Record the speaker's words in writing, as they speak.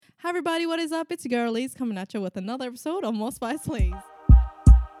everybody, what is up? It's your girl Lise coming at you with another episode of More Spice Please.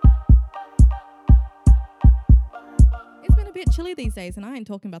 It's been a bit chilly these days and I ain't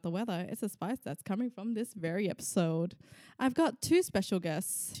talking about the weather. It's the spice that's coming from this very episode. I've got two special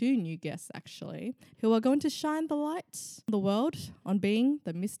guests, two new guests actually, who are going to shine the light on the world on being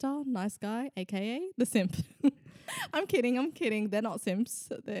the Mr. Nice Guy, aka the simp. I'm kidding. They're not simps.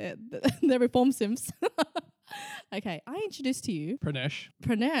 They're reform simps. Okay, I introduced to you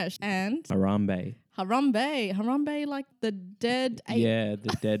Pranesh and Harambe. Harambe, like the dead ape. Yeah,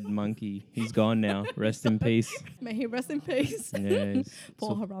 the dead monkey. He's gone now. Rest in peace. May he rest in peace. Yeah,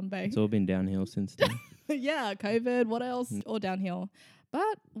 Poor Harambe. it's all been downhill since then. Yeah, COVID, what else? All downhill.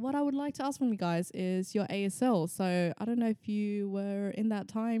 But what I would like to ask from you guys is your ASL. So I don't know if you were in that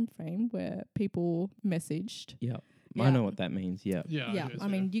time frame where people messaged. Yeah. Yeah. I know what that means. Yeah. Yeah, I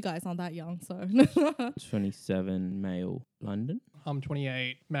mean, you guys aren't that young, so. 27 male, London. I'm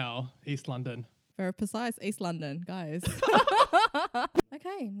 28, Mel, East London. Very precise, East London, guys.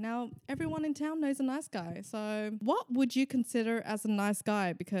 Okay, now everyone in town knows a nice guy. So what would you consider as a nice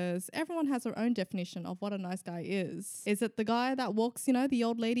guy? Because everyone has their own definition of what a nice guy is. Is it the guy that walks, the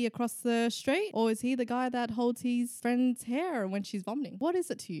old lady across the street? Or is he the guy that holds his friend's hair when she's vomiting? What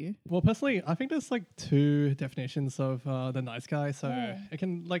is it to you? Well, personally, I think there's like two definitions of the nice guy. So it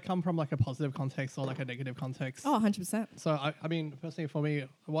can like come from like a positive context or like a negative context. Oh, 100%. So I mean, personally for me,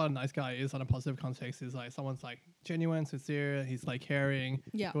 what a nice guy is on a positive context is like someone's like genuine, sincere, he's like caring,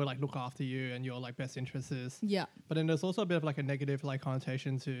 Yeah. who will like look after you and your like best interests. Yeah. But then there's also a bit of like a negative like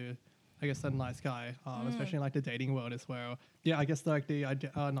connotation to, I guess, a nice guy, especially in like the dating world as well. Yeah, I guess like the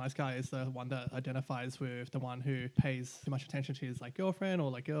nice guy is the one that identifies with the one who pays too much attention to his like girlfriend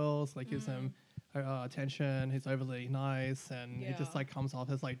or like girls, like gives them attention. He's overly nice and it just Yeah. like comes off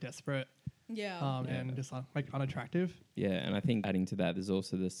as like desperate Yeah. and just like unattractive. Yeah, and I think adding to that, there's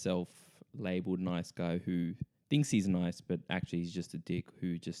also the self-labeled nice guy who thinks he's nice, but actually he's just a dick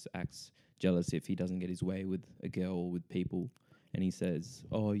who just acts jealous if he doesn't get his way with a girl or with people. And he says,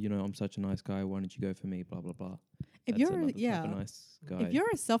 oh, I'm such a nice guy. Why don't you go for me? Blah, blah, blah. If That's you're, another type of nice guy. If you're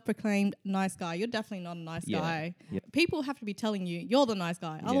a self-proclaimed nice guy, you're definitely not a nice Yeah. guy. Yeah. People have to be telling you, you're the nice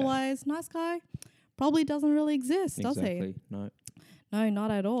guy. Yeah. Otherwise, nice guy probably doesn't really exist, does he? Exactly. No. No,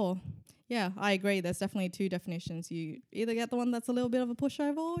 not at all. Yeah, I agree. There's definitely two definitions. You either get the one that's a little bit of a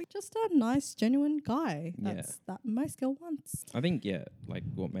pushover or just a nice, genuine guy. That's that most girl wants. I think, like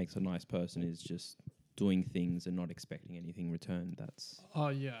what makes a nice person is just doing things and not expecting anything returned. That's Oh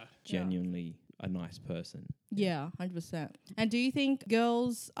yeah. genuinely a nice person. Yeah, 100%. And do you think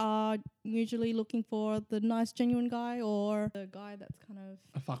girls are usually looking for the nice, genuine guy or the guy that's kind of...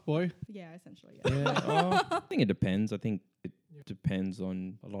 A fuckboy. Yeah, essentially. Yeah. Yeah, I think it depends. I think it depends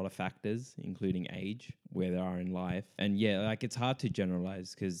on a lot of factors, including age, where they are in life. And like it's hard to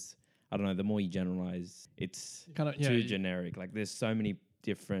generalize because, I don't know, the more you generalize, it's too generic. Like there's so many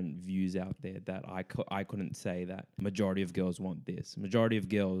different views out there that I couldn't say that majority of girls want this. Majority of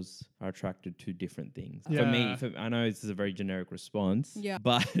girls are attracted to different things. Yeah. For me, I know this is a very generic response, Yeah.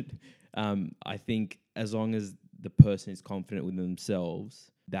 but I think as long as the person is confident within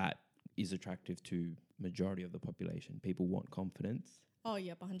themselves, that is attractive to majority of the population. People want confidence. Oh,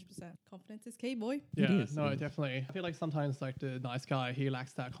 yep, 100%. Confidence is key, boy. Yeah, is, no, it is. definitely. I feel like sometimes like the nice guy, he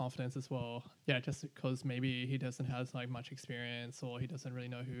lacks that confidence as well. Yeah, just because maybe he doesn't have like much experience or he doesn't really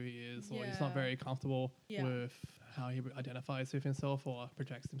know who he is or he's not Yeah. very comfortable Yeah. with how he identifies with himself or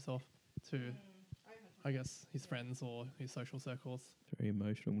projects himself to, I guess, his friends or his social circles. Very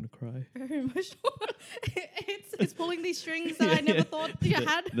emotional. I'm going to cry. Very emotional. it's pulling these strings that I never thought you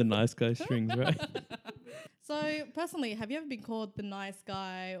had. The nice guy strings, right? So, personally, have you ever been called the nice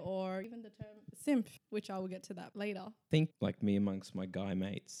guy or even the term simp, which I will get to that later? I think like me amongst my guy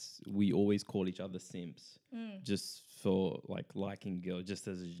mates, we always call each other simps just for like liking girls, just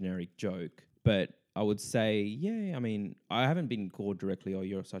as a generic joke. But I would say, yeah, I mean, I haven't been called directly, oh,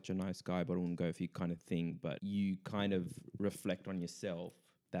 you're such a nice guy, but I wouldn't go for you kind of thing. But you kind of reflect on yourself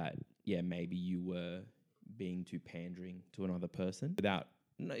that, yeah, maybe you were being too pandering to another person without...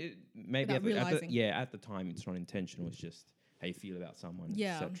 maybe Without realising. at the time it's not intentional. It's just how you feel about someone,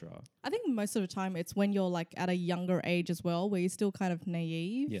 Yeah. etc. I think most of the time it's when you're like at a younger age as well, where you're still kind of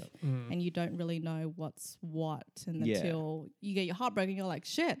naive Yeah, and you don't really know what's what. And Yeah. until you get your heart broken, you're like,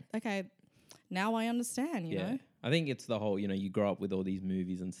 shit, okay, now I understand, you know? I think it's the whole, you grow up with all these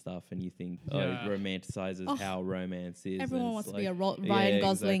movies and stuff, and you think, Yeah. it romanticizes how romance is. Everyone and wants it's to be a like- Ryan Yeah,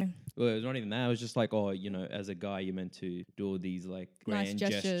 Gosling. exactly. Well, it's not even that. It was just like, oh, as a guy, you're meant to do all these like Nice grand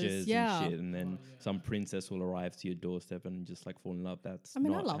gestures, yeah. and shit, and then some princess will arrive to your doorstep and just like fall in love. That's I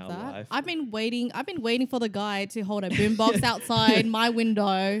mean, not I love how that. life. I've been waiting for the guy to hold a boombox outside my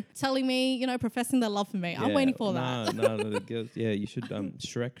window, telling me, professing their love for me. I'm waiting for that. No, the girls. Yeah, you should.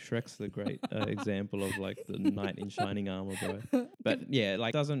 Shrek's the great example of like the knight in shining armor, bro. But yeah,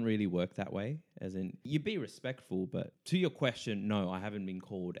 like doesn't really work that way. As in, you be respectful, but to your question, no, I haven't been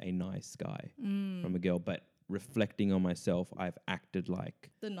called a nice guy from a girl. But reflecting on myself, I've acted like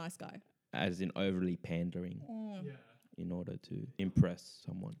The nice guy. as in overly pandering Yeah. in order to impress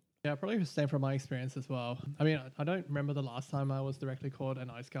someone. Yeah, probably the same from my experience as well. I mean, I don't remember the last time I was directly called a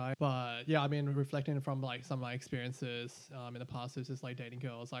nice guy, but yeah, I mean, reflecting from like some of my experiences in the past, it's just like dating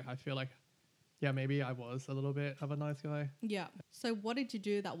girls. Like, I feel like, yeah, maybe I was a little bit of a nice guy. Yeah. So what did you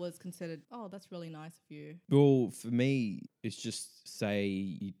do that was considered, oh, that's really nice of you? Well, for me, it's just say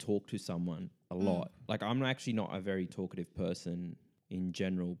you talk to someone a lot. Like, I'm actually not a very talkative person in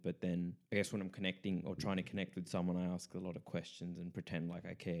general, but then I guess when I'm connecting or trying to connect with someone, I ask a lot of questions and pretend like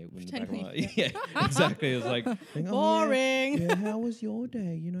I care. When the back of my- yeah, exactly. It's like, Boring. Yeah, how was your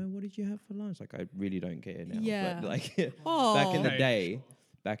day? What did you have for lunch? Like, I really don't care now. Yeah. But like Oh. back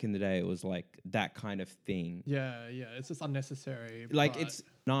in the day, it was like that kind of thing. Yeah, it's just unnecessary. Like, but it's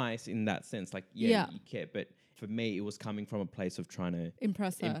nice in that sense. Like, Yeah. you care, but for me, it was coming from a place of trying to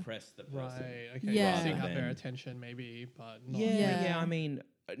Impress her. impress the person. right. Okay, Yeah. seeking out their Then- attention, maybe, but not Yeah, Yeah. I mean,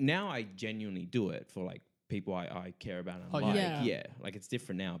 now I genuinely do it for like people I care about and Oh, like. yeah. Yeah, like it's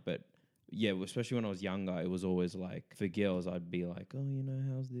different now, but yeah, especially when I was younger, it was always like for girls, I'd be like, oh,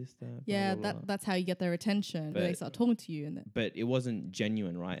 how's this, that. blah, Yeah, blah, blah. that's how you get their attention. They But- start talking to you, and then But it wasn't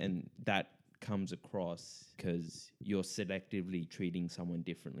genuine, right? And that comes across because you're selectively treating someone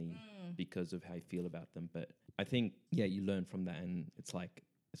differently because of how you feel about them. But I think, yeah, you learn from that, and it's like,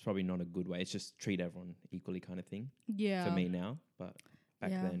 it's probably not a good way. It's just treat everyone equally kind of thing yeah, for me now. But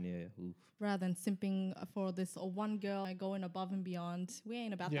back Yeah. then, yeah. Oof. rather than simping for this or one girl going above and beyond, we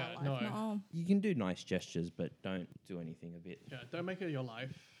ain't about Yeah, that life. no. No. You can do nice gestures, but don't do anything a bit. Yeah, don't make it your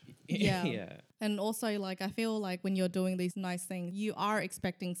life. Yeah. Yeah. And also, like, I feel like when you're doing these nice things, you are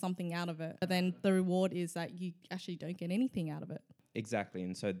expecting something out of it, but then the reward is that you actually don't get anything out of it. Exactly.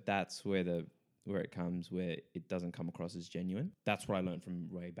 And so that's where it comes where it doesn't come across as genuine. That's what I learned from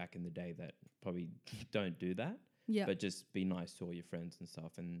way back in the day, that probably don't do that. Yeah. But just be nice to all your friends and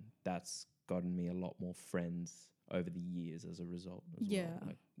stuff. And that's gotten me a lot more friends over the years as a result as Yeah. well,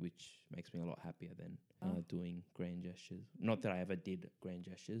 like, which makes me a lot happier than Oh. doing grand gestures. Not that I ever did grand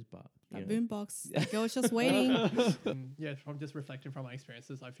gestures, but That you know. boombox, that girl's just waiting. Yeah, from just reflecting from my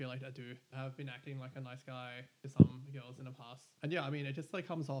experiences, I feel like I have been acting like a nice guy to some girls in the past. And yeah, I mean, it just like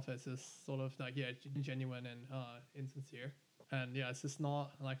comes off as just sort of like, yeah, genuine and insincere. And yeah, it's just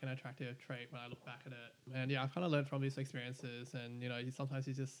not like an attractive trait when I look back at it. And yeah, I kind of learned from these experiences. And sometimes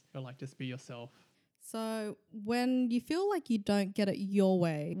you just gotta like just be yourself. So when you feel like you don't get it your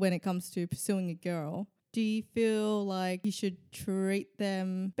way when it comes to pursuing a girl, do you feel like you should treat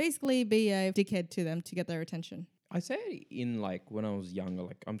them, basically be a dickhead to them to get their attention? I say in like when I was younger,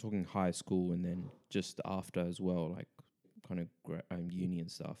 like I'm talking high school and then just after as well, like kind of uni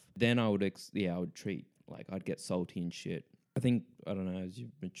and stuff. Then I would I would treat, like I'd get salty and shit. I think, I don't know, as you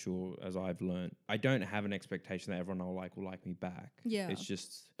mature, as I've learned, I don't have an expectation that everyone will like me back. Yeah. It's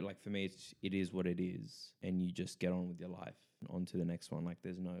just like, for me, it is what it is, and you just get on with your life. On to the next one. Like,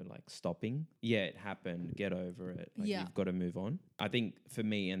 there's no like stopping. Yeah, it happened. Get over it. Like, Yeah. you've got to move on. I think for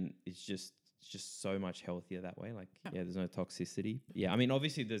me, and it's just so much healthier that way. Like, yeah, there's no toxicity. Yeah, I mean,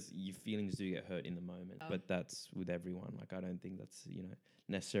 obviously, your feelings do get hurt in the moment, but that's with everyone. Like, I don't think that's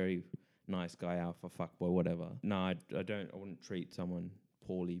necessarily nice guy, alpha, fuckboy, whatever. No, I wouldn't treat someone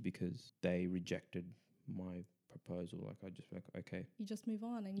poorly because they rejected my proposal. Like, I just like, okay. You just move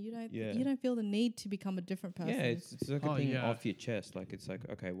on, and you don't Yeah. you don't feel the need to become a different person. Yeah, it's like a Oh, thing yeah. off your chest. Like, it's like,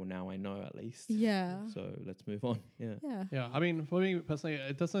 okay, well, now I know at least. Yeah. So let's move on. Yeah. Yeah. Yeah, I mean, for me personally,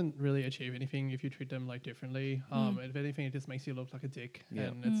 it doesn't really achieve anything if you treat them like differently. If anything, it just makes you look like a dick, Yeah.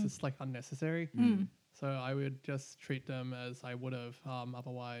 and it's just like unnecessary. So I would just treat them as I would have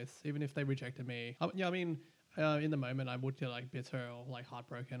otherwise, even if they rejected me. Yeah, I mean, in the moment I would get like bitter or like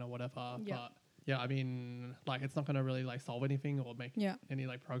heartbroken or whatever. Yeah. But yeah, I mean, like it's not gonna really like solve anything or make Yeah. any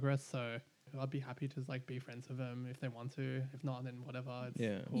like progress. So I'd be happy to like be friends with them if they want to. If not, then whatever. It's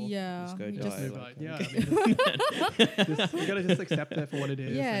Yeah. cool. Yeah. Just go you die. just- Move Like, on. Yeah, okay. I mean, you gotta just accept it for what it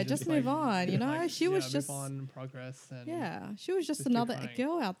is. Yeah, and just like, move on, you know? She was move just- on, progress, and Yeah, she was just Just keep another trying.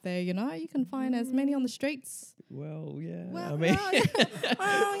 girl out there, you know? You can find as many on the streets. Well, yeah. Well, I mean,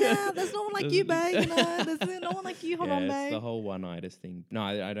 well, yeah, there's no one like you, babe. You know, there's no one like you. Hold yeah, on, it's babe. the whole one-itis thing. No,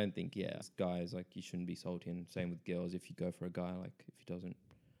 I don't think. Yeah, as guys, like you shouldn't be salty, and same with girls. If you go for a guy, like if he doesn't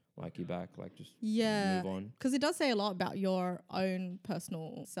like you back, like just Yeah, move on. because it does say a lot about your own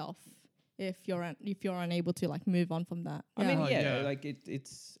personal self if you're unable to like move on from that. I mean, Oh, yeah, yeah. like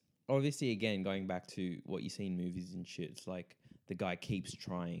it's obviously again going back to what you see in movies and shit. It's like the guy keeps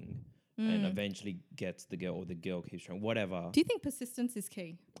trying and eventually gets the girl, or the girl keeps trying. Whatever. Do you think persistence is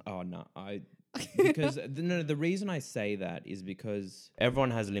key? Oh no, because the reason I say that is because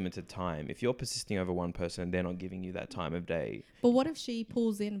everyone has limited time. If you're persisting over one person and they're not giving you that time of day, But what if she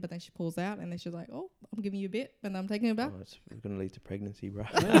pulls in, but then she pulls out, and then she's like, "Oh, I'm giving you a bit, and I'm taking it back." it's going to lead to pregnancy, bro.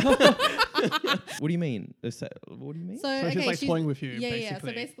 What do you mean? What do you mean? So she's like toying with you, Yeah. So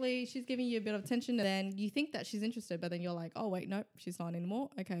basically. basically, she's giving you a bit of attention, and then you think that she's interested, but then you're like, "Oh wait, nope, she's not anymore."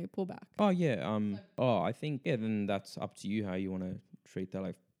 Okay, pull back. Oh yeah. I think then that's up to you how you want to treat that.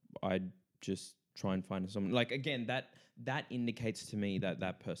 Like I'd just try and find someone. Like again, that indicates to me that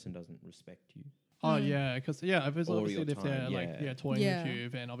that person doesn't respect you. Oh yeah, because if it's Or obviously your if they're time, like yeah. toying Yeah. with you,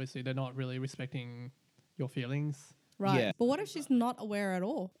 then obviously they're not really respecting your feelings. Right. Yeah. But what if she's not aware at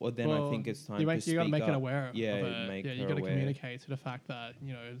all? Well, then I think it's time you to gotta speak make it up. aware. Yeah, of it. make yeah, you her gotta aware. communicate to the fact that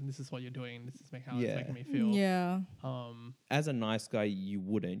this is what you're doing. This is how it's Yeah. making me feel. Yeah. As a nice guy, you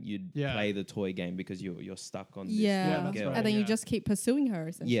wouldn't. You'd Yeah. play the toy game because you're stuck on this Yeah. one that's girl. right. And then you Yeah. just keep pursuing her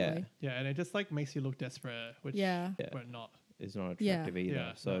essentially. Yeah. Yeah, and it just like makes you look desperate, which Yeah. Yeah. we're not. It's not Yeah. attractive either.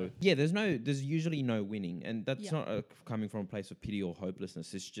 Yeah, So no. there's usually no winning, and that's Yeah. not coming from a place of pity or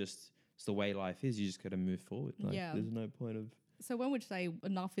hopelessness. It's the way life is. You just got to move forward. Like, Yeah. There's no point of. So when would you say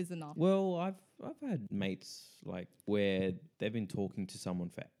enough is enough? Well, I've had mates like where they've been talking to someone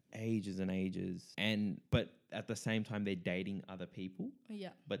for ages and ages, but at the same time they're dating other people, Yeah.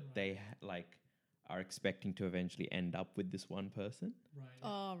 but they like are expecting to eventually end up with this one person.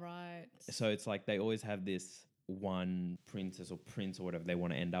 Oh right. So it's like they always have this one princess or prince or whatever they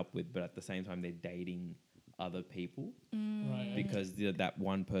want to end up with, but at the same time they're dating other people Right. because that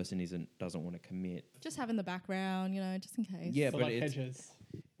one person doesn't want to commit. Just have in the background, just in case. Yeah, So but like it's hedges.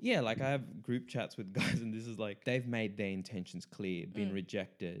 yeah, like I have group chats with guys, and this is like they've made their intentions clear, been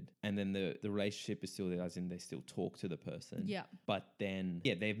rejected, and then the relationship is still there, as in they still talk to the person. Yeah. But then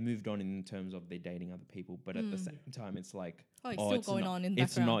they've moved on in terms of they're dating other people, but at the same time it's like Oh, it's still it's going not- on in the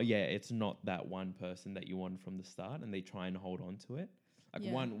it's background. it's not that one person that you want from the start, and they try and hold on to it. Like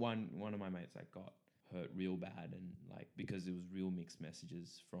Yeah. one of my mates like got hurt real bad, and like because it was real mixed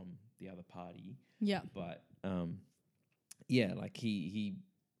messages from the other party. Yeah. But like he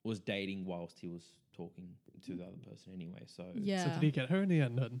was dating whilst he was talking to the other person anyway. So Yeah. So did he get her in the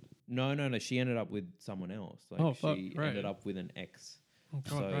end then? no, she ended up with someone else. Like Oh, fuck, she right. ended up with an ex. Oh,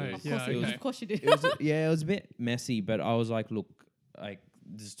 God, So- right. Of Yeah, course, you okay. of course you do. It was it was a bit messy, but I was like, look, like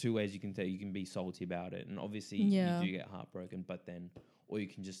there's two ways you can tell. You can be salty about it, and obviously Yeah. you do get heartbroken, but then. Or you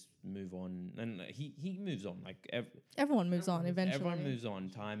can just move on, and he moves on. Like Everyone moves on eventually. everyone moves on.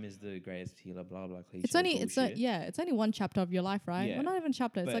 Time is the greatest healer. Blah blah. Cliche It's only bullshit. it's only one chapter of your life, right? Yeah. Well, not even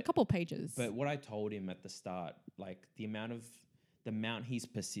chapter. It's But- a couple pages. But what I told him at the start, like the amount he's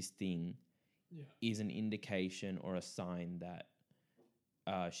persisting, is an indication or a sign that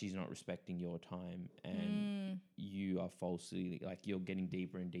she's not respecting your time, and you are falsely like you're getting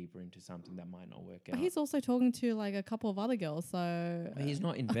deeper and deeper into something that might not work But out. he's also talking to like a couple of other girls, so But he's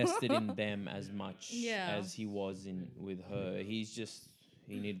not invested in them as much Yeah. as he was in with her. He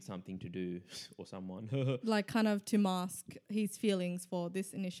needed something to do or someone. like kind of to mask his feelings for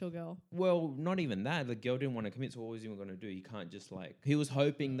this initial girl. Well, not even that. The girl didn't want to commit, so what was he going to do? He can't just like. He was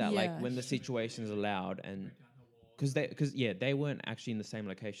hoping that Yeah. like when the situation's allowed, and because they weren't actually in the same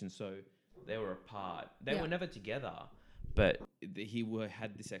location, so they were apart. They Yeah. were never together, but he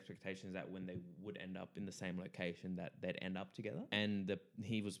had this expectations that when they would end up in the same location, that they'd end up together. And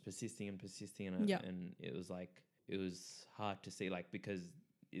he was persisting and persisting, and it was like it was hard to see, like because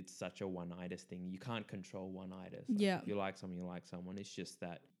it's such a one-itis thing. You can't control one-itis. Like, Yeah. if you like someone, you like someone. It's just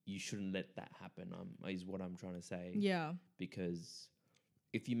that you shouldn't let that happen. Is what I'm trying to say. Yeah. Because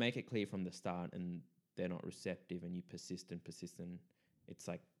if you make it clear from the start and they're not receptive, and you persist, and it's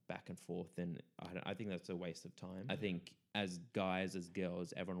like back and forth, then I think that's a waste of time. I think as guys, as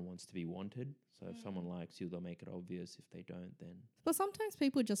girls, everyone wants to be wanted. So if someone likes you, they'll make it obvious. If they don't, then But sometimes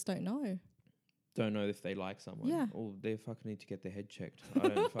people just don't know. don't know if they like someone. Yeah. Or they fucking need to get their head checked. I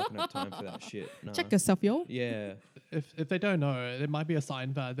don't fucking have time for that shit. Nah. Check yourself, yo. Yeah. If they don't know, it might be a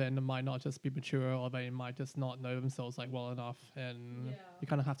sign that then it might not just be mature, or they might just not know themselves like well enough. And you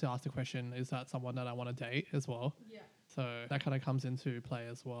kind of have to ask the question: is that someone that I want to date as well? Yeah. So that kind of comes into play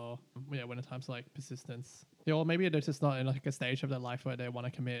as well. Yeah, when it comes to like persistence. Yeah, or maybe they're just not in like a stage of their life where they want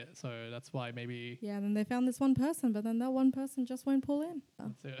to commit. So that's why maybe. Yeah, and then they found this one person, but then that one person just won't pull in.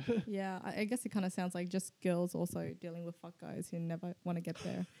 That's it. Yeah, I guess it kind of sounds like just girls also dealing with fuck guys who never want to get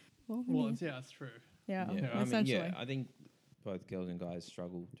there. Well, I Well, mean, yeah, that's true. yeah, Yeah, I mean, essentially. yeah, I think both girls and guys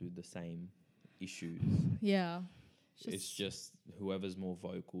struggle with the same issues. Yeah. It's just whoever's more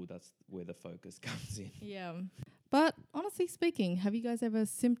vocal, that's where the focus comes in. Yeah. But honestly speaking, have you guys ever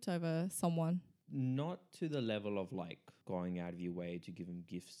simped over someone? Not to the level of like going out of your way to give them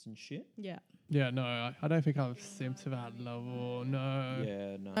gifts and shit. Yeah. Yeah, no, I don't think I've simped to that level. No.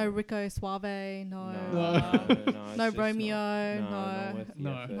 Yeah, no. No Rico Suave, no. No, it's No just Romeo, not no. worth the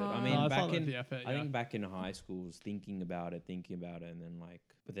No. effort. No. I No, mean, it's not back worth in the effort, I yeah. think back in high school, was thinking about it, and then like,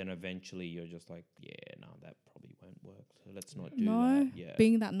 but then eventually you're just like, yeah, no, that probably won't work. So let's not do No. that. Yeah.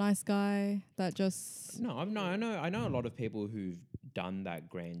 Being that nice guy that just No, I know a lot of people who've done that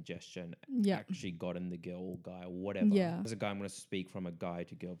grand gesture and Yeah. actually gotten the girl, guy, or whatever. Yeah. As a guy, I'm going to speak from a guy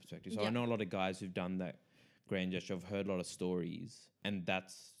to girl perspective. So Yeah. I know a lot of guys who've done that grand gesture. I've heard a lot of stories, and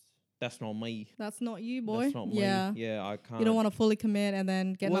that's not me. That's not you, boy. That's not Yeah. me. Yeah, I can't. You don't want to fully commit and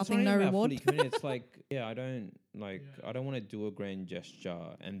then get Well, it's nothing, not no even about reward. fully committed. It's like, yeah, I don't like. Yeah. I don't want to do a grand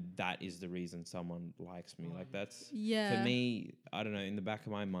gesture, and that is the reason someone likes me. Like that's Yeah. for me. I don't know. In the back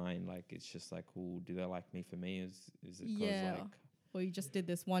of my mind, like it's just like, well, do they like me for me? Is it because Yeah. like Or you just did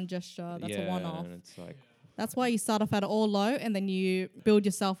this one gesture. That's yeah, a one-off. and it's like That's why you start off at all low and then you build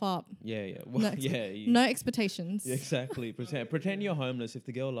yourself up. yeah. Well, No yeah. No expectations. Yeah, exactly. Pretend you're homeless. If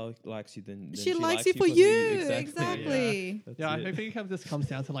the girl likes you, then She likes likes you for because you. of Exactly. That's Yeah, it. I think it just comes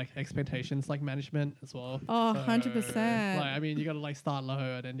down to like expectations, like management as well. Oh, So, 100%. Like, I mean, you got to like start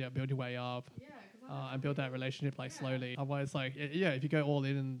low and then build your way up, and build that relationship like slowly. Otherwise, like if you go all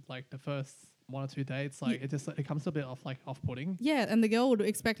in like the first 1 or 2 dates, like it comes a bit off-putting. Yeah, and the girl would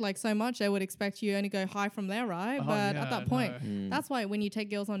expect like so much. They would expect you only go high from there, right? Oh, But yeah, at that point, Mm. that's why when you take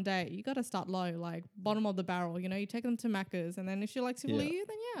girls on date, you got to start low, like bottom of the barrel. You know, you take them to Macca's, and then if she likes you, Yeah. you,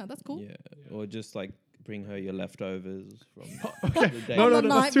 then yeah, that's cool. Yeah, or just like bring her your leftovers from Okay. the day. No, On no, the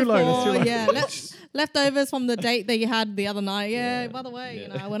no, night that's too low. That's too before, low. yeah, leftovers from the date that you had the other night. Yeah, Yeah. by the way, Yeah. you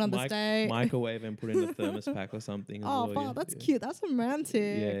know, I went on this date. Microwave and put in a thermos pack or something. As Oh, well, fuck, yeah. that's yeah. cute. That's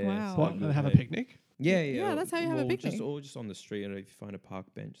romantic. Yeah, Wow. What? Good And have a date. picnic? Yeah, Yeah, that's how you have a Well, picnic. Just on the street, or if you find a park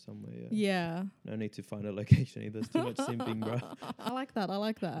bench somewhere. Yeah. Yeah, No need to find a location either. There's too much simping, bro. I like that. I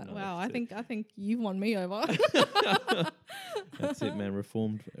like that. No, Wow, that's I think you've won me over. That's it, man.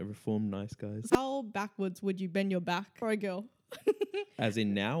 Reformed nice guys. How backwards would you bend your back for a girl? As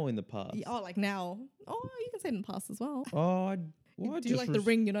in now or in the past? Yeah, oh, like now. Oh, you can say in the past as well. Oh, You what? do like the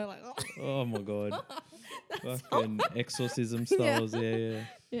ring, you know, like Oh my god. Fucking exorcism styles. Yeah.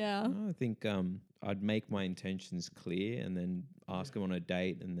 yeah. No, I think I'd make my intentions clear and then ask them on a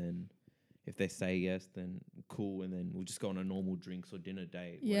date, and then if they say yes, then cool, and then we'll just go on a normal drinks or dinner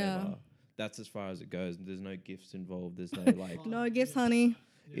date. Yeah. Whatever. That's as far as it goes. There's no gifts involved. There's no like. No gifts, honey.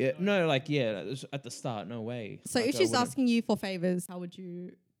 Yeah. No, like it's at the start. No way. So Like, if I she's wouldn't- asking you for favors, how would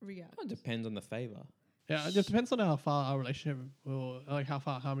you react? It depends on the favor. Yeah, it just depends on how far our relationship will, like how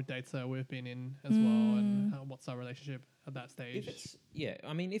many dates we've been in as well, and what's our relationship at that stage.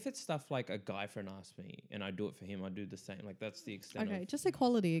 If it's stuff like a guy friend asks me and I do it for him, I do the same. Like that's the extent. Okay, of, just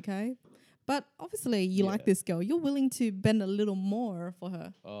equality, okay? But obviously you like Yeah. this girl. You're willing to bend a little more for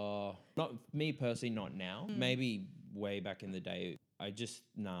her. not me personally, not now. Maybe way back in the day.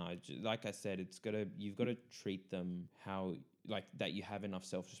 Like I said, you've got to treat them how like that. You have enough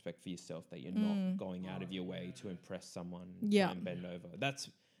self-respect for yourself that you're not going out of your way to impress someone. Yeah. Try and bend over. That's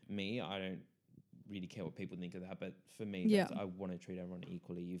me. I don't really care what people think of that, but for me, Yeah. I want to treat everyone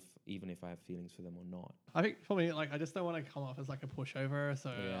equally, even if I have feelings for them or not. I think for me, like I just don't want to come off as like a pushover, so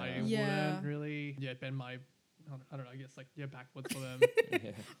Yeah. I Yeah. wouldn't really bend my, I don't know, I guess like backwards for them.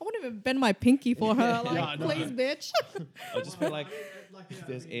 Yeah. I wouldn't even bend my pinky for her. Like, Yeah, no. please, bitch. I just feel like if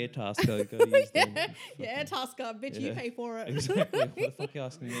there's air task, I gotta use them. Yeah, Tasker, bitch, you Yeah. pay for it. Exactly. What the fuck are you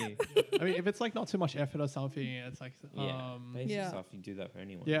asking me? I mean, if it's like not too much effort or something, it's like Yeah. Basic Yeah. stuff. You do that for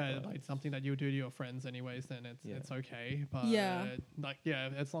anyone. yeah, but- like something that you do to your friends anyways, then Yeah. it's okay. But Yeah.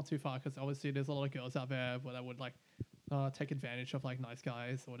 it's not too far because obviously there's a lot of girls out there that would like take advantage of like nice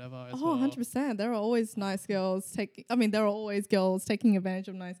guys or whatever. As Oh, well. 100%. There are always nice girls there are always girls taking advantage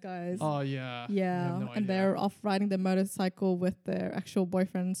of nice guys. Oh yeah. I Yeah, have no and idea. they're off riding their motorcycle with their actual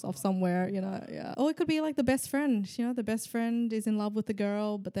boyfriends off somewhere, you know. Yeah. Or it could be like the best friend. You know, the best friend is in love with the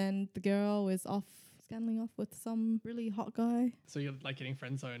girl, but then the girl is off scandaling off with some really hot guy. So you're like getting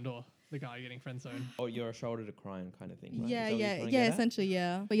friend zoned or the guy getting friend zoned. Or you're a shoulder to cry on kind of thing. Right? Yeah, Is that what you're yeah, trying to yeah. get at? Essentially,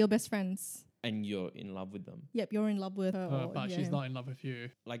 yeah. But you're best friends. and you're in love with them. Yep, you're in love with her. or but she's not in love with you.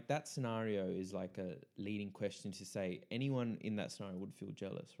 Like that scenario is like a leading question to say anyone in that scenario would feel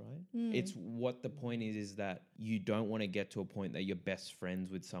jealous, right? It's what the point is that you don't want to get to a point that you're best friends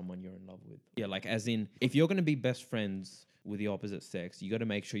with someone you're in love with. Yeah, like as in if you're going to be best friends with the opposite sex, you got to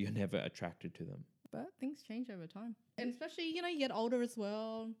make sure you're never attracted to them. But things change over time. And especially, you get older as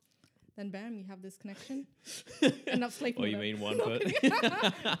well. Then bam, you have this connection. End up sleeping Or you with mean her. one person?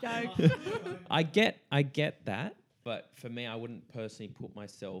 Joke. I get that, but for me, I wouldn't personally put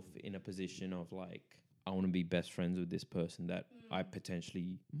myself in a position of like I want to be best friends with this person that I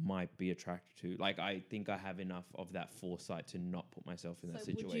potentially might be attracted to. Like I think I have enough of that foresight to not put myself in that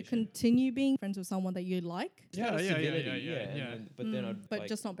situation. Would you continue being friends with someone that you like? Yeah. And then I'd But like,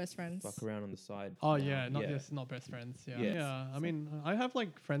 just not best friends. fuck around on the side. Oh yeah, not best friends. Yeah, Yes. yeah. I mean, I have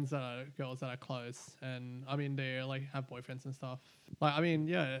like friends that are girls that are close, and I mean they like have boyfriends and stuff. Like I mean,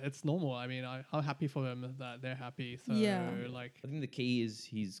 yeah, it's normal. I mean, I'm happy for them that they're happy. So like, I think the key is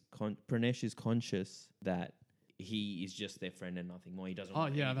Pranesh is conscious that he is just their friend and nothing more. He doesn't. oh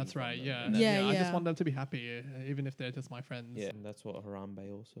want yeah, anything that's from right. them. Yeah, And Yeah, I just yeah. want them to be happy, even if they're just my friends. yeah, and that's what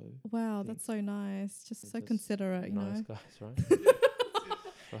Harambe also. Wow, that's so nice. Just so Just considerate, you Nice know. guys, right?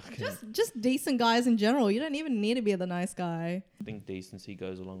 Fucking- Just decent guys in general. You don't even need to be the nice guy. I think decency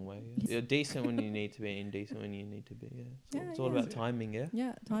goes a long way. Yeah. You're decent when you need to be, indecent when you need to be. Yeah, it's all Yeah. about timing. Yeah,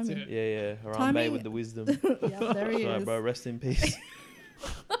 Yeah, timing. it. yeah. Harambe Timing- with the wisdom. Yeah, there he Sorry, is. bro. Rest in peace.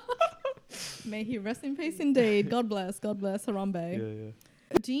 May he rest in peace indeed. God bless Harambe.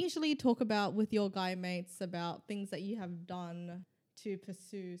 yeah. Do you usually talk about with your guy mates about things that you have done to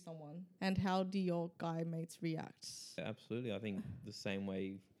pursue someone? And how do your guy mates react? Absolutely. I think the same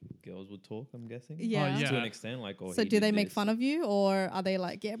way girls would talk, I'm guessing. Yeah. yeah. To an extent, like, oh, So he do did they make this. fun of you, or are they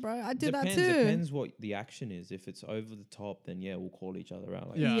like, yeah, bro, I do that too? Depends what the action is. If it's over the top, then yeah, we'll call each other out.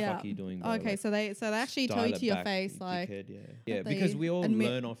 Like, Yeah. what the Yeah. fuck are you doing? Bro? Okay, Like, so they actually tell dial you it to your back, face, you like, dickhead, yeah, they because we all admit-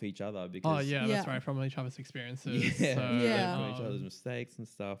 learn off each other. Because Oh yeah, Yeah. that's right. From each other's experiences. yeah, So, we Yeah. learn from each other's um, mistakes and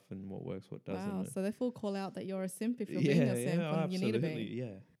stuff, and what works, what doesn't. wow, and- so they full call out that you're a simp if you're being a simp when you need to be.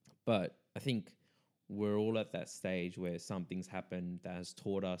 Yeah. But I think we're all at that stage where something's happened that has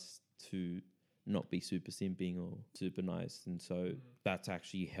taught us to not be super simping or super nice, and so that's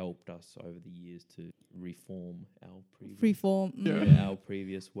actually helped us over the years to reform our previous Reform. our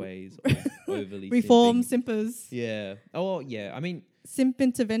previous ways of overly Reform simping. simpers. Yeah. Oh, yeah. I mean, Simp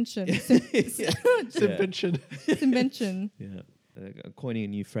intervention. yeah. Subvention. Simvention. Yeah. Coining a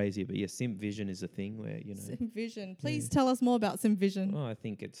new phrase here, but yeah, simp vision is a thing where, Sim vision. Please tell us more about Sim vision. I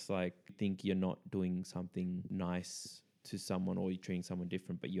think it's like, think you're not doing something nice to someone or you're treating someone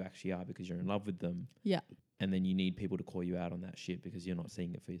different, but you actually are because you're in love with them. Yeah. And then you need people to call you out on that shit because you're not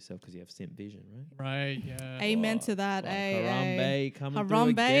seeing it for yourself because you have simp vision, right? Right. Yeah. Amen to that. Like eh, Harambe coming through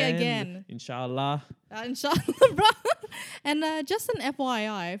Harambe again. Inshallah. Inshallah, bro. And just an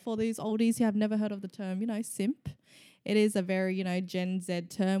FYI for these oldies who have never heard of the term, simp. It is a very, Gen Z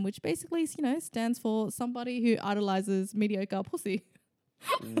term, which basically, stands for somebody who idolizes mediocre pussy.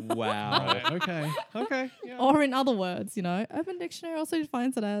 Wow. Right. Okay. Okay. Yeah. Or in other words, Urban Dictionary also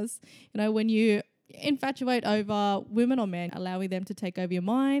defines it as, when you infatuate over women or men, allowing them to take over your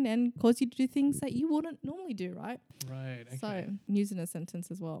mind and cause you to do things that you wouldn't normally do, right? Right. Okay. So, using a sentence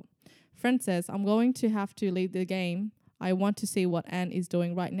as well. Friend says, I'm going to have to leave the game. I want to see what Anne is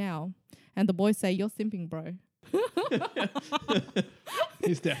doing right now. And the boys say, you're simping, bro.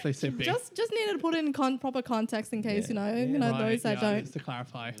 He's definitely simping. Just needed to put it in proper context in case, Yeah. Right, those that don't. Just to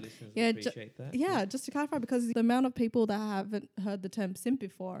clarify. Listeners Yeah, appreciate that. Yeah, just to clarify, because the amount of people that haven't heard the term simp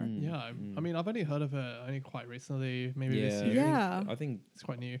before. Yeah. I mean, I've only heard of it only quite recently. Maybe this Yeah. year. Yeah. I think It's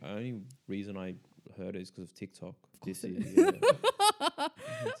quite new. the only reason I heard it is because of TikTok. This it is, yeah.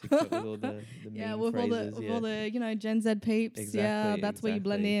 TikTok with all the Yeah, meme with all phrases, the, yeah. all the Gen Z peeps. Yeah, Exactly, that's where you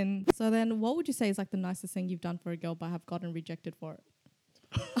blend exactly. in. So then, what would you say is like the nicest thing you've done for a girl but have gotten rejected for it?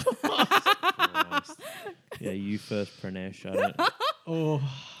 Christ. Yeah, you first, Pranesh. Oh.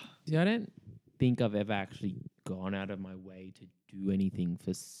 I don't think I've ever actually gone out of my way to do anything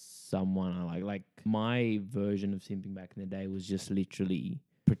for someone I like. Like, my version of simping back in the day was just literally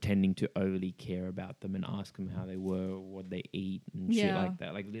pretending to overly care about them and ask them how they were, or what they eat, and shit Yeah. like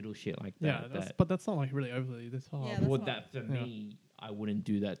that. Like, little shit like Yeah. that. But that's not like really overly this hard. Yeah, that's Well, not- that for me, I wouldn't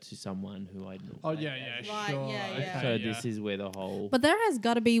do that to someone who I know. Oh yeah, yeah, Right, sure. yeah, yeah. Okay, So yeah. this is where the whole But there has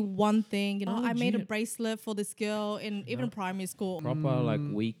got to be one thing, Oh, I made a legit. bracelet for this girl in even primary school. proper like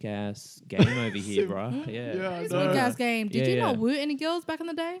weak ass game over here, bro. Yeah. Yeah, It's no. a weak-ass game. Did Yeah, you not yeah. woo any girls back in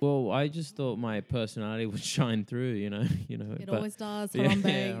the day? Well, I just thought my personality would shine through, you know. It but always does, yeah, Harambe.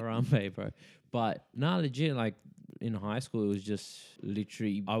 yeah, Harambe, bro. But legit, like in high school, it was just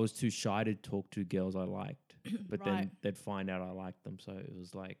literally I was too shy to talk to girls I liked. But Right. then they'd find out I liked them, so it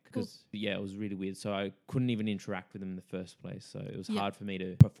was like, because it was really weird. So I couldn't even interact with them in the first place. So it was Yeah. hard for me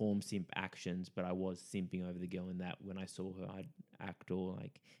to perform simp actions, but I was simping over the girl in that when I saw her, I'd act all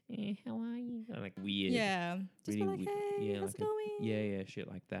like, how are you? Like weird. Yeah. Just be Really like, weird. hey, Yeah, how's it like going? Yeah, shit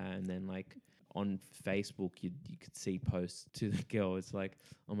like that. And then like on Facebook, you could see posts to the girl. It's like,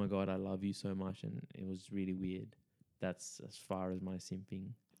 oh my God, I love you so much. And it was really weird. That's as far as my simping.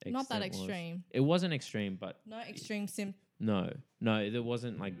 Not that extent was. extreme. It wasn't extreme, but No extreme simp. no, there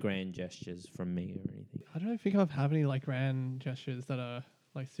wasn't like grand gestures from me or anything. I don't think I've had any like grand gestures that are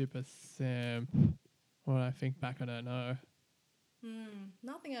like super simp. When I think back, I don't know.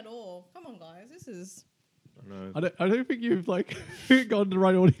 Nothing at all. Come on, guys. This is. I know. I don't think you've like gotten the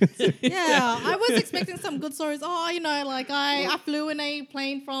right audience. Yeah, I was expecting some good stories. Oh, you know, like I flew in a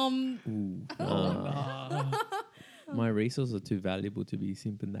plane from. Ooh, Uh, my resources are too valuable to be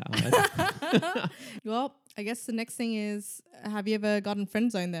simping that hard. Well, I guess the next thing is, have you ever gotten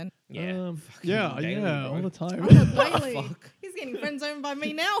friend zoned then? yeah, daily, yeah, bro. all the time. Oh, daily. Fuck. He's getting friend zoned by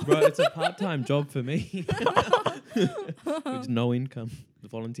me now. Bro, it's a part-time job for me. With no income.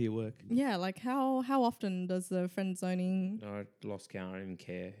 Volunteer work. Yeah, like how often does the friend zoning No, I lost count. I don't even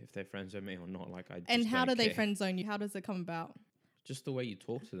care if they're friends with me or not. Like I. and just how do don't they care. friend zone you? How does it come about? Just the way you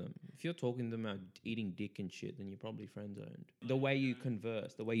talk to them. If you're talking to them about eating dick and shit, then you're probably friend zoned. The way you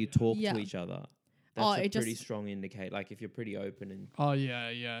converse, the way you talk Yeah. to each other, Oh, that's a it pretty just- strong indicator. Like if you're pretty open and Oh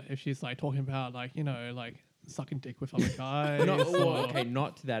yeah. If she's like talking about like like sucking dick with other guys. not, well, or- okay,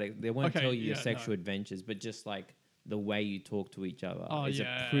 not to that. They won't Okay, tell you your yeah, sexual no. adventures, but just like the way you talk to each other Oh, is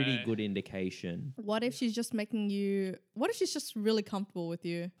yeah. a pretty good indication. What if she's just making you? What if she's just really comfortable with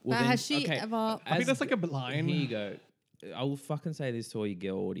you? Well, But then- has she okay, ever? I think that's like a line. Here you go. I will fucking say this to all your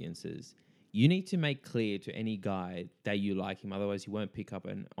girl audiences. You need to make clear to any guy that you like him. Otherwise, he won't pick up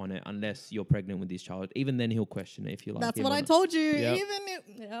on it unless you're pregnant with his child. Even then, he'll question it if you like That's him. what or I not. told you.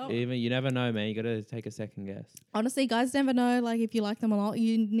 Yep. Even you never know, man. You got to take a second guess. Honestly, guys never know like if you like them or not.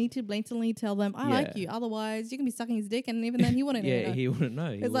 You need to blatantly tell them I like Yeah. you. Otherwise, you can be sucking his dick, and even then he wouldn't. Yeah, know. he wouldn't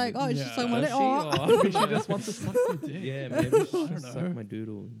know. He It's like, oh, wouldn't. it's just Yeah. like my Does dick. she? Oh. Oh, Maybe she just wants to suck some dick. Yeah, maybe she I don't just suck know. my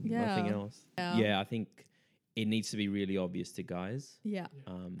doodle. Yeah. Nothing else. Yeah. Yeah, I think it needs to be really obvious to guys. Yeah.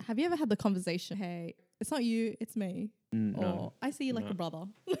 Um, Have you ever had the conversation? Hey, it's not you, it's me. Or no. I see you like No. a brother.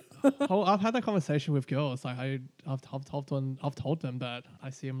 Oh, I've had that conversation with girls. Like I've told them that I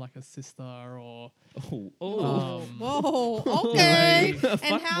see him like a sister or Oh, Whoa. Okay. and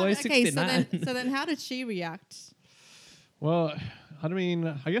Fuck how? boy, Okay. So 69. then, how did she react? well, I mean,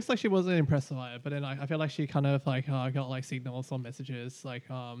 I guess like she wasn't impressed by it, but then I feel like she kind of like got like signals or messages like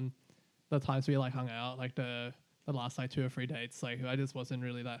the times we like hung out, like the last like 2 or 3 dates, like I just wasn't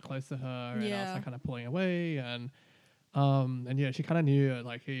really that close to her, and I was Yeah. like kind of pulling away, and yeah, she kind of knew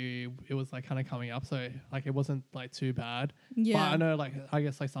like it was like kind of coming up, so like it wasn't like too bad. Yeah. But I know like I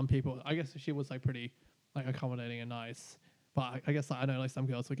guess like some people, I guess she was like pretty like accommodating and nice, but I guess like, I know like some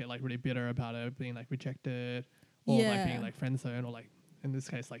girls would get like really bitter about it being like rejected or like Yeah. being like friend zone or like in this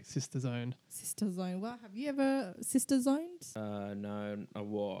case like sister zoned. Sister zone. Well, have you ever sister zoned? no,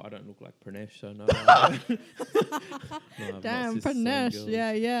 well, I don't look like Pranesh, so no. I've not Damn, sister zoned Pranesh. girls.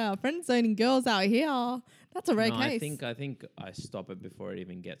 Yeah. Friend zoning girls out here. That's a rare No, case. I think I stop it before it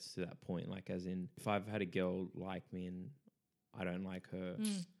even gets to that point. Like, as in, if I've had a girl like me and I don't like her,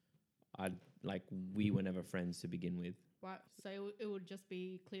 I'd like we were never friends to begin with. Right. So it would just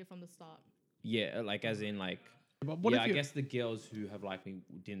be clear from the start. Yeah, like as in like But what yeah, if I you, guess the girls who have liked me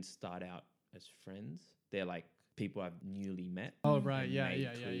didn't start out as friends. They're like people I've newly met. oh right, and yeah, made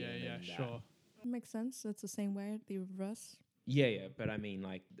yeah, clear yeah, then that- sure. Makes sense. It's the same way, the reverse. Yeah, but I mean,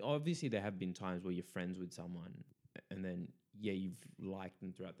 like, obviously there have been times where you're friends with someone, and then you've liked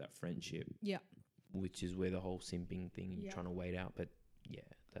them throughout that friendship. Yeah. Which is where the whole simping thing you're Yeah. trying to wait out. But yeah,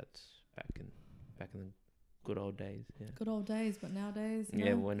 that's back in the good old days. Yeah. Good old days, but nowadays.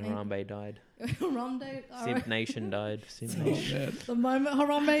 Yeah, when Harambe died, Harambe. Simp Nation died. Simp Nation. The moment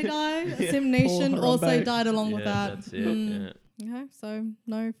Harambe died, Sim Nation Poor also Harambe. died along with that. That's it. Yeah. Okay, so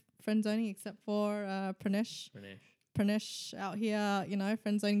no friend zoning except for Pranesh. Pranesh out here, you know,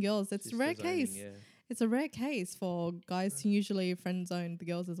 friend zone girls. It's a rare case. Yeah. It's a rare case for guys to usually friend zone the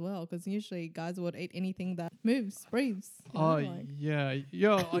girls as well, because usually guys would eat anything that moves, breathes. you know, Oh like- yeah.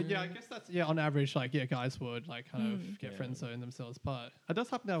 I guess that's on average like guys would like kind of get Yeah. friend zoned themselves, but it does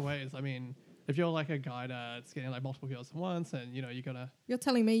happen that ways. I mean, if you're like a guy that's getting like multiple girls at once, and you know you gotta You're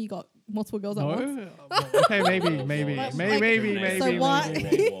telling me you got multiple girls at once? well, okay, maybe. So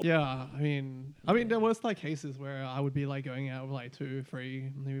what? Yeah, I mean, I mean, there was like cases where I would be like going out with like 2,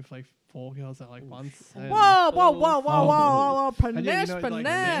 3, maybe with like 4 girls at like once. And Whoa, whoa, whoa, whoa, Oh. whoa, whoa, And yeah, panache, like, it's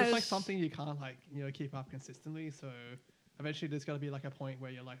panache. like something you can't like keep up consistently. So eventually, there's got to be like a point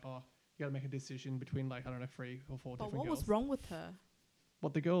where you're like, oh, you got to make a decision between like I don't know 3 or 4 But different what girls. was wrong with her?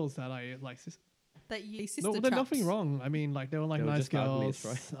 What the girls that I like? That you sister No, there's trapped? nothing wrong. I mean, like they were like They were nice just ugliest,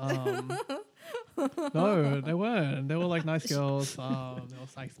 girls. No, they weren't. They were like nice girls. They were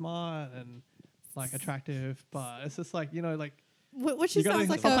like smart and like attractive. But it's just like like. Which You she gotta, sounds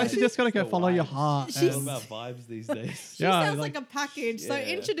like sometimes a. you just gotta go The follow your vibes. heart. It's all She's- and- about vibes these days. She Yeah, sounds like- like a package. So Yeah.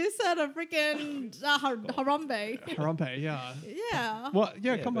 introduce her to freaking Harambe. Harambe, yeah. Yeah. Well,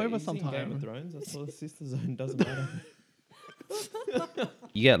 yeah, come but over he's in Game of sometime. Thrones. That's all. Sister Zone doesn't matter.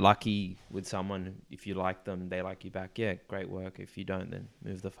 You get lucky with someone. If you like them, they like you back. Yeah, great work. If you don't, then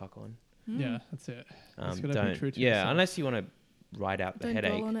move the fuck on. Yeah, that's it. Just gotta be Don't. true to Yeah, yourself. unless you want to ride out the Don't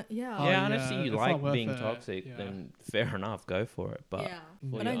headache. dwell on it. Yeah. Oh, Yeah, unless yeah, you it's not like worth being it. toxic, Yeah. then fair enough, go for it. But yeah. for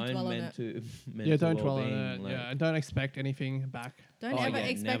But your don't dwell own on it. mental Yeah, don't dwell on well-being, it. like, Yeah, and don't expect anything back. Don't Oh, ever yeah,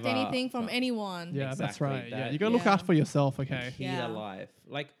 expect never- anything from no. anyone. Yeah, that's Exactly right. Yeah, that. you gotta look Yeah. out for yourself, okay? Heal Yeah. life.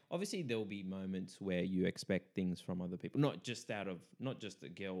 Like obviously there will be moments where you expect things from other people, not just a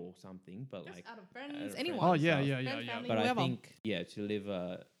girl or something, but Just like out of out friends, of anyone. Oh friends yeah, stuff. yeah, yeah, Friends, yeah. family. But whoever. I think to live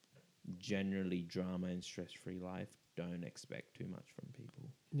a generally drama and stress-free life, don't expect too much from people.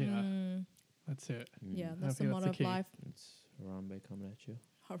 Yeah, Mm, that's it. yeah, I that's the think motto the of key. life. It's Harambe coming at you.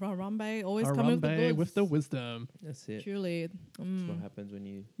 Harambe always coming with the Harambe goods. with the wisdom. That's it. Truly. That's what happens when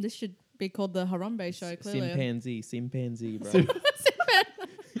you This should be called the Harambe show, clearly. Chimpanzee, bro.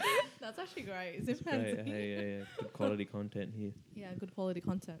 That's actually great. It's Chimpanzee. great. Hey, yeah. Good quality content here. Yeah, good quality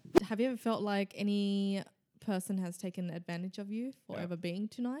content. Have you ever felt like any person has taken advantage of you for Yeah. ever being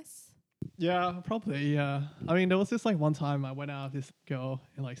too nice? Yeah, probably. Yeah. I mean, there was this like one time I went out with this girl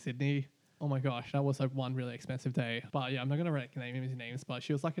in like Sydney. Oh my gosh, that was like one really expensive day. But yeah, I'm not gonna name any names. But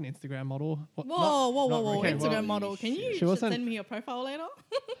she was like an Instagram model. Whoa, Not- whoa, not- whoa, okay, Instagram well, model. Can you she wasn't- send me your profile later?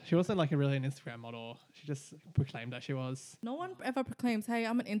 She wasn't like really an Instagram model. She just proclaimed that she was. No one ever proclaims, hey,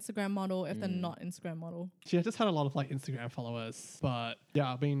 I'm an Instagram model if they're not Instagram model. She just had a lot of like Instagram followers. But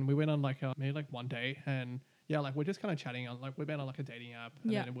yeah, I mean, we went on like maybe like one day and yeah, like we're just kind of chatting on like we went on like a dating app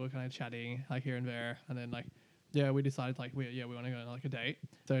and Yeah. then we were kind of chatting like here and there and then like yeah, we decided like we want to go on like a date.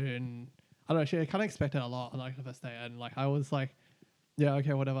 So then I don't know, she kind of expected a lot on like the first day and like I was like, yeah,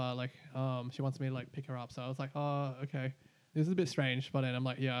 okay, whatever. Like she wants me to like pick her up, so I was like, oh, okay, this is a bit strange, but then I'm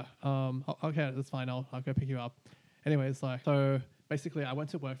like, yeah, okay, that's fine. I'll go pick you up. Anyways, like so basically, I went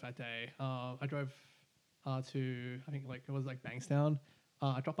to work that day. I drove to I think like it was like Bankstown.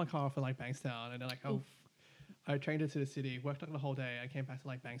 I dropped my car off at like Bankstown, and then like I trained her to the city. Worked like the whole day. I came back to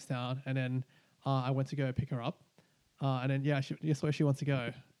like Bankstown, and then I went to go pick her up. And then yeah, guess where she wants to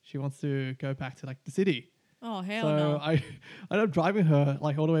go? She wants to go back to like the city. Oh, hell So no. I ended up driving her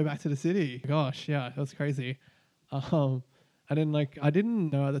like all the way back to the city. Gosh, yeah, it was crazy. And then like I didn't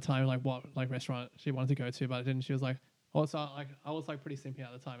know at the time like what like restaurant she wanted to go to, but then she was like, oh, so like I was like pretty simpy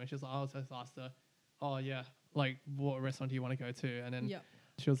at the time, and she was like, I was just asked her, oh yeah, like what restaurant do you want to go to? And then Yep.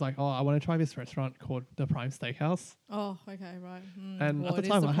 she was like, oh, I want to try this restaurant called the Prime Steakhouse. Oh, okay, right. And well, at the it is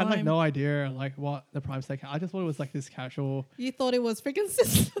time, I had like Prime. no idea like what the Prime Steakhouse. I just thought it was like this casual. You thought it was freaking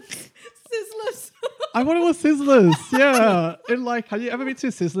Sizzlers. I thought it was Sizzlers. Yeah, and like, have you ever been to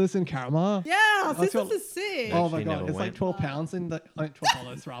Sizzlers in Caramar? Yeah, That's Sizzlers what- is sick. Oh my Actually god, never it's like went. 12 pounds in the like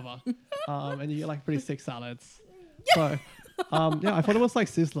 $12 rather, and you get like pretty sick salads. So, yeah, I thought it was like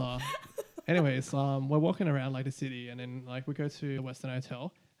Sizzler. Anyways, we're walking around like the city, and then like we go to the Western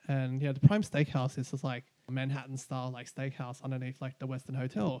Hotel, and yeah, the Prime Steakhouse is just like Manhattan style like steakhouse underneath like the Western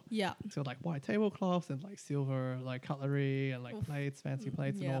Hotel. Yeah. It's got like white tablecloths and like silver like cutlery and like Oof. plates, fancy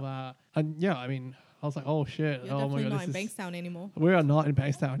plates and Yeah. all that. And yeah, I mean, I was like, oh shit, You're oh my definitely god, not in this is Bankstown anymore. we are not in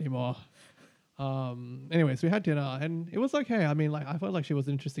Bankstown anymore. Anyways, we had dinner and it was okay. I mean, like I felt like she was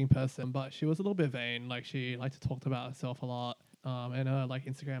an interesting person, but she was a little bit vain. Like she liked to talk about herself a lot. And her like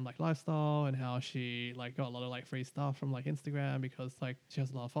Instagram like lifestyle and how she like got a lot of like free stuff from like Instagram because like she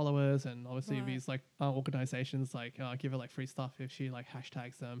has a lot of followers and obviously Right. these like organizations like give her like free stuff if she like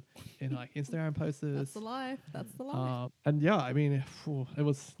hashtags them in like Instagram posts. That's the life. That's the life. And yeah, I mean, that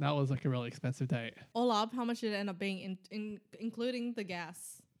was like a really expensive date. All up, how much did it end up being, including the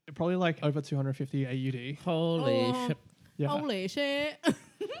gas? Probably like over 250 AUD. Holy Oh. shit. Yeah, Holy shit.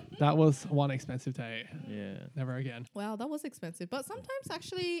 that was one expensive date. Yeah. Never again. Wow, that was expensive. But sometimes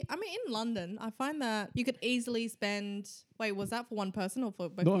actually, I mean, in London, I find that you could easily spend... Wait, was that for one person or for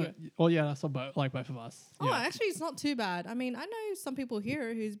both of you? Well, yeah, that's for both of us. Oh, yeah. actually, it's not too bad. I mean, I know some people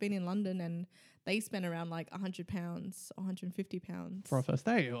here who's been in London and they spend around like £100, £150. For a first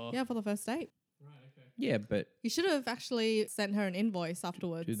date, or Yeah, for the first date. Yeah, but You should have actually sent her an invoice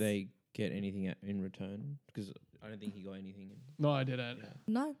afterwards. do they get anything in return? Because I don't think he got anything. No, I didn't. Yeah.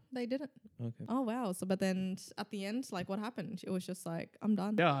 No, they didn't. Okay. Oh wow. So but then at the end, like what happened? It was just like, I'm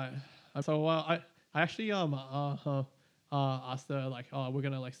done. Yeah. So I actually asked her like, oh, we're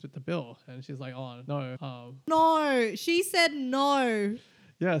gonna like split the bill, and she's like, oh no. No, she said no.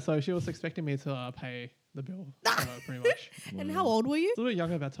 Yeah. So she was expecting me to pay the bill, pretty much. And how old were you? A little bit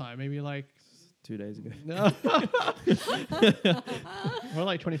younger at that time, maybe like 2 days ago. we're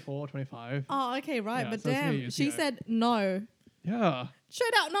like 24, 25. Oh, okay, right. Yeah, but so it's damn, me, she yeah. said no. Yeah.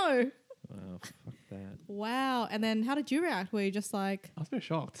 Straight out no. Wow, fuck that. Wow. And then how did you react? Were you just like, I was a bit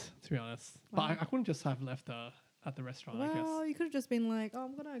shocked, to be honest. But Wow. I couldn't just have left her at the restaurant, I guess. well, you could have just been like, oh,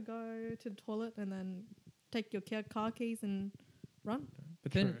 I'm going to go to the toilet and then take your car keys and run.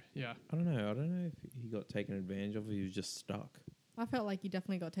 But then True, yeah. I don't know if he got taken advantage of or he was just stuck. I felt like you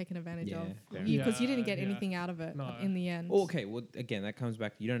definitely got taken advantage Yeah, of. fair Because you didn't Yeah, get yeah. anything out of it No. in the end. Okay, well again that comes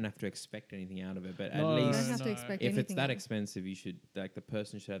back. You don't have to expect anything out of it, but No, at You least don't have to no. expect if anything. it's that out of it. expensive, you should like the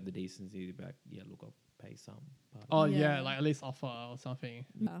person should have the decency to be like, yeah, look, I'll pay some. But Oh Yeah. yeah, like at least offer or something.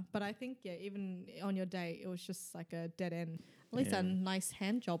 Yeah, but I think even on your date, it was just like a dead end. At least Yeah. a nice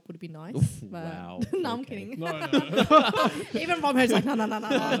hand job would be nice. Oof, but wow. no, I'm Okay. kidding. No, no. Even from her, she's like, no. I'm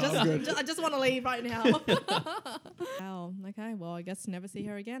good. I just want to leave right now. Wow. Okay. Well, I guess never see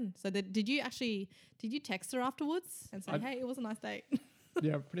her again. So did you text her afterwards and say, hey, it was a nice date?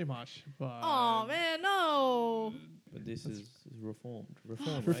 Yeah, pretty much. But Oh man, no. But this is reformed.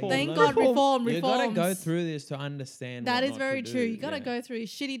 Reformed. Reformed. Thank Right? God, reform. You gotta go reforms. through this to understand. That what is not very to true. do. You got to Yeah. go through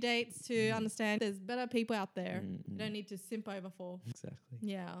shitty dates to understand there's better people out there. Mm, You don't need to simp over for. Exactly.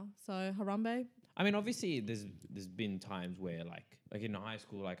 Yeah. So Harambe. I mean, obviously, there's been times where like in high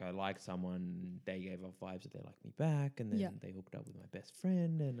school, like I liked someone, they gave off vibes that they liked me back, and then Yeah. they hooked up with my best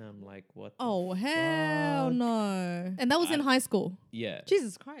friend, and I'm like, what? the Oh hell fuck? no! And that was in high school. Yeah.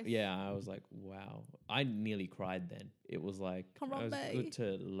 Jesus Christ. Yeah, I was like, wow. I nearly cried then. It was like, it was Harambe. good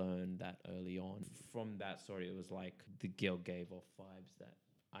to learn that early on. From that story, it was like the girl gave off vibes that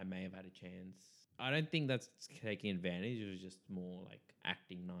I may have had a chance. I don't think that's taking advantage. It was just more like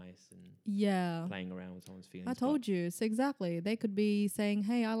acting nice and Yeah. playing around with someone's feelings. I told you. So exactly. They could be saying,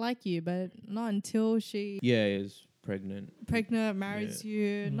 hey, I like you, but not until she Yeah, is pregnant. pregnant, marries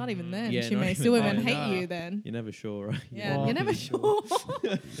you. Not even then. Yeah, she not may even still even then. hate Yeah. you then. You're never sure, right? Yeah, Wow. you're never sure. yeah,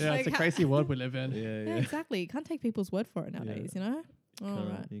 Like it's a ha- crazy world we live in. Yeah, Yeah, yeah. exactly. You can't take people's word for it nowadays, you know? All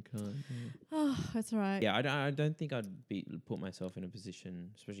right. You can't. Yeah. Oh, that's all right. Yeah, I don't think I'd put myself in a position,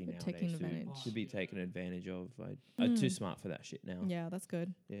 especially You're taking nowadays, advantage. to be taken advantage of. I'm too smart for that shit now. Yeah, that's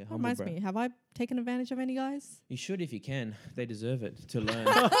good. Yeah, That humble reminds brag. me. Have I taken advantage of any guys? You should if you can. They deserve it to learn.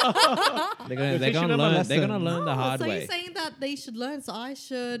 They're they're teaching gonna them a learn. They're gonna lesson. learn the hard so way. you're saying that they should learn, so I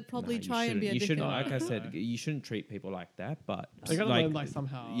should probably No, you try and be a shouldn't. You dickhead. shouldn't. No, Like I no. said, you shouldn't treat people like that. But They gotta learn like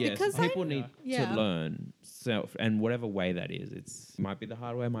somehow. yes, Because I- people need Yeah. to learn self, and whatever way that is, it might be the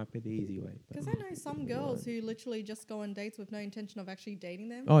hard way, might be the easy way. but- Because I know some girls who literally just go on dates with no intention of actually dating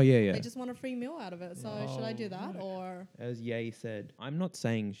them. Oh yeah, yeah. They just want a free meal out of it. So should I do that or? As Ye said, I'm not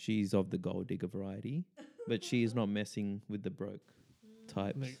saying she's of the gold digger variety, but she is not messing with the broke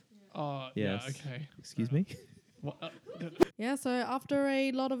types. Like, yeah, Yes. okay. Excuse me? What, Yeah. So after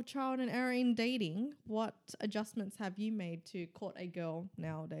a lot of trial and error in dating, what adjustments have you made to court a girl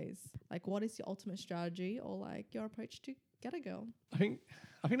nowadays? Like, what is your ultimate strategy or like your approach to get a girl? I think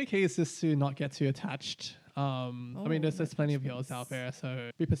the key is just to not get too attached. I mean, there's plenty of girls out there, so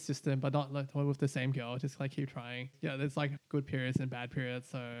be persistent, but not like with the same girl. Just like keep trying. Yeah, there's like good periods and bad periods.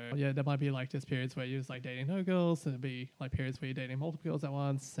 So yeah, there might be like just periods where you're just like dating no girls, and there'll be like periods where you're dating multiple girls at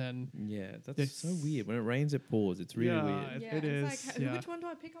once. And Yeah, that's Yes. so weird. When it rains, it pours. It's really Yeah, weird. It is, It's like, yeah. which one do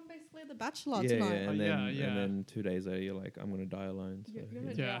I pick? I'm basically the bachelor Yeah, tonight. and Oh, then yeah, yeah. and then 2 days later, you're like, I'm gonna die alone. So, You're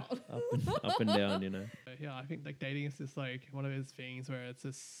gonna Yeah. drown. up and down, you know. yeah, I think like dating is just like one of those things where it's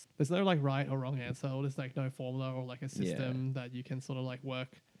just there's no like right or wrong answer, or there's like no formula or like a system that you can sort of like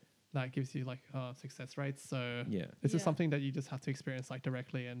work that gives you like success rates. So Yeah, this is Yeah. something that you just have to experience like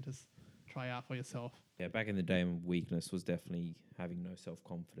directly and just try out for yourself. yeah. Back in the day, my weakness was definitely having no self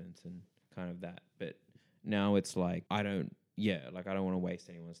confidence and kind of that. But now it's like I don't want to waste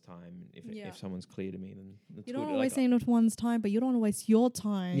anyone's time. Yeah. If someone's clear to me, then that's You don't good. want to waste anyone's time, but you don't want to waste your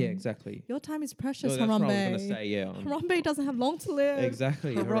time. Yeah, exactly. Your time is No, precious, that's what I was Harambe. gonna say. Yeah, Harambe doesn't have long to live.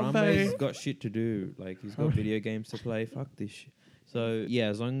 exactly. Harambe. Harambe's got shit to do. Like he's got video games to play. Fuck this shit. So yeah,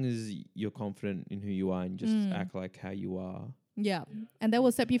 as long as you're confident in who you are and just act like how you are, Yeah. And they will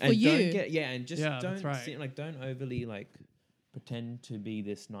accept you for and you. don't get and just Yeah, that's don't right. don't overly like pretend to be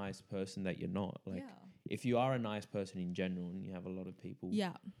this nice person that you're not. Like yeah. if you are a nice person in general and you have a lot of people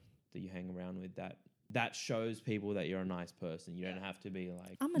Yeah. that you hang around with that that shows people that you're a nice person. You don't have to be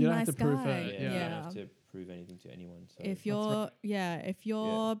like, I'm a You don't have nice to prove guy. it, you yeah. don't have to prove anything to anyone. So If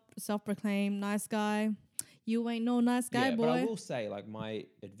you're self-proclaimed nice guy, you ain't no nice guy, yeah, boy. but I will say, like, my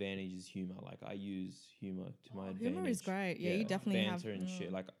advantage is humor. Like, I use humor to my advantage. Humor is great. Yeah, you definitely have. banter and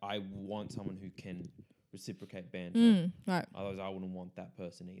shit. Like, I want someone who can reciprocate banter. Right. Otherwise, I wouldn't want that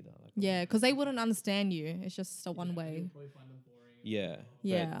person either. Like, Yeah, because they wouldn't understand you. It's just a one way. yeah,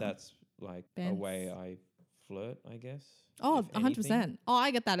 Yeah. But that's like a Bants. way I flirt, I guess. Oh, if 100%. anything. Oh, I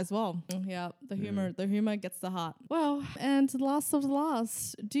get that as well. Yeah, the humor gets the heart. Well, and the last of the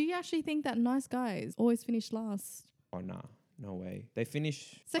last, do you actually think that nice guys always finish last? Oh nah, no way. They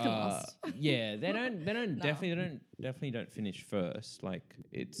finish Second last. Yeah, they don't. They don't. No. Definitely don't finish first. Like,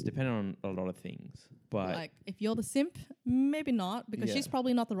 it's dependent on a lot of things. But Like, if you're the simp, maybe not, because Yeah. she's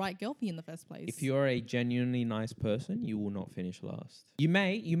probably not the right girl for you in the first place. if you're a genuinely nice person, you will not finish last. You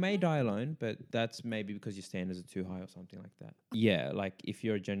may die alone, but that's maybe because your standards are too high or something like that. Yeah, like if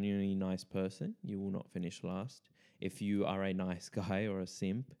you're a genuinely nice person, you will not finish last. If you are a nice guy or a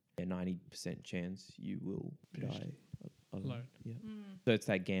simp, a 90% chance you will Finish die alone. alone. Yeah. So it's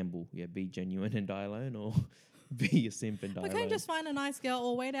that gamble. Yeah, be genuine and die alone, or be a simp and die But alone. can't you just find a nice girl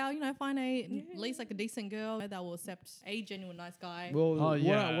or wait out, find at least like a decent girl that will accept a genuine nice guy. Well, Oh, what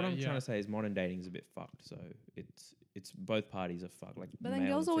yeah, I'm yeah. trying to say is modern dating is a bit fucked. So it's both parties are fucked. Like, But then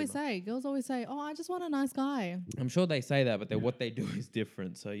male girls and always female. say, oh, I just want a nice guy. I'm sure they say that, but what they do is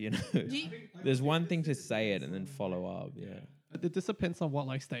different. So there's one thing to say it and then follow up. Yeah. This depends on what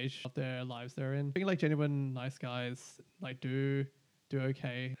like stage of their lives they're in. I think like genuine nice guys like do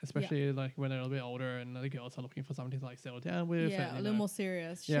okay, especially like when they're a little bit older and the girls are looking for something to like settle down with. Yeah, and, a you little know, more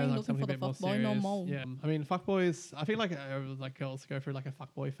serious. She yeah, ain't like looking something for a the bit more fuck boy no serious. more. Yeah, I mean fuckboys. I feel like girls go through like a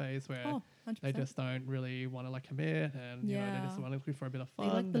fuckboy phase where Oh, 100%. they just don't really want to like commit, and you know they just Yeah. want to looking for a bit of They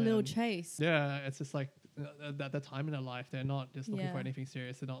fun. like the little and chase. yeah, it's just like at the time in their life, they're not just looking for Yeah. anything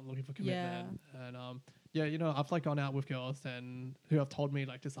serious. They're not looking for Yeah. commitment. And yeah, I've like gone out with girls and who have told me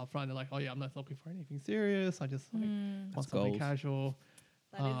like just upfront, they're like, oh yeah, I'm not looking for anything serious. I just like want That's something goals. casual.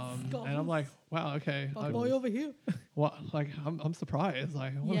 That is And I'm like, wow, okay. fuck boy over here. What? Like, I'm surprised.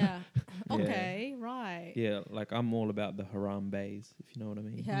 Like, what? Yeah. Yeah. Okay, right. Yeah, like I'm all about the haram bays, if you know what I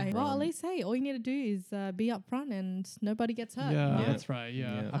mean. Yeah, well, at least, hey, all you need to do is be upfront and nobody gets hurt. Yeah, right? that's right.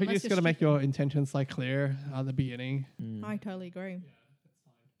 Yeah, Yeah. I think Unless you just you're got to make stupid. your intentions like clear at the beginning. I totally agree.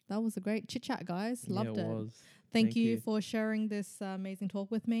 That was a great chit chat, guys. Loved yeah, it. it was. Thank Thank you you. for sharing this amazing talk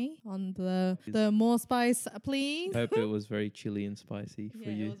with me on the more spice, please. Hope it was very chilly and spicy for Yeah,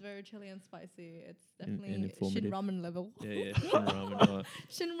 you. it was very chilly and spicy. It's And definitely shin informative. ramen level. Yeah. Shin ramen. Oh,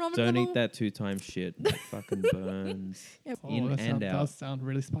 Shin ramen don't level. eat that 2 times shit. It fucking burns. Yeah. In that and out. does sound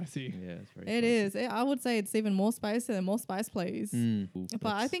really spicy. Yeah, it's very It is. I would say it's even more spicy than more spice, please.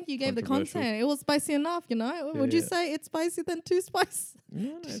 But I think you gave the content. It was spicy enough, Would you Yeah. say it's spicy than too spice?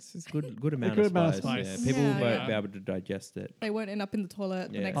 No, it's just good amount good of amount of spice. spice. Yeah. People Yeah. will Yeah. be able to digest it. They won't end up in the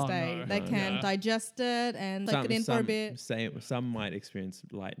toilet the Yeah. next Oh, day. no. They No, can yeah. digest it and soak it in for a bit. Some might experience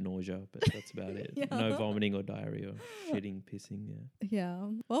light nausea, but that's about it. Yeah. No vomiting or diarrhea or shitting, pissing. Yeah. Yeah.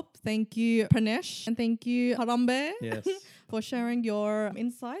 Well, thank you, Pranesh, and thank you, Harambe, Yes. for sharing your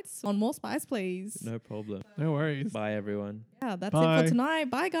insights on More Spice, please. No problem. No worries. Bye, everyone. Yeah, that's it Bye. for tonight.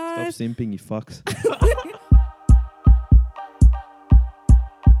 Bye, Stop guys. simping, you fucks.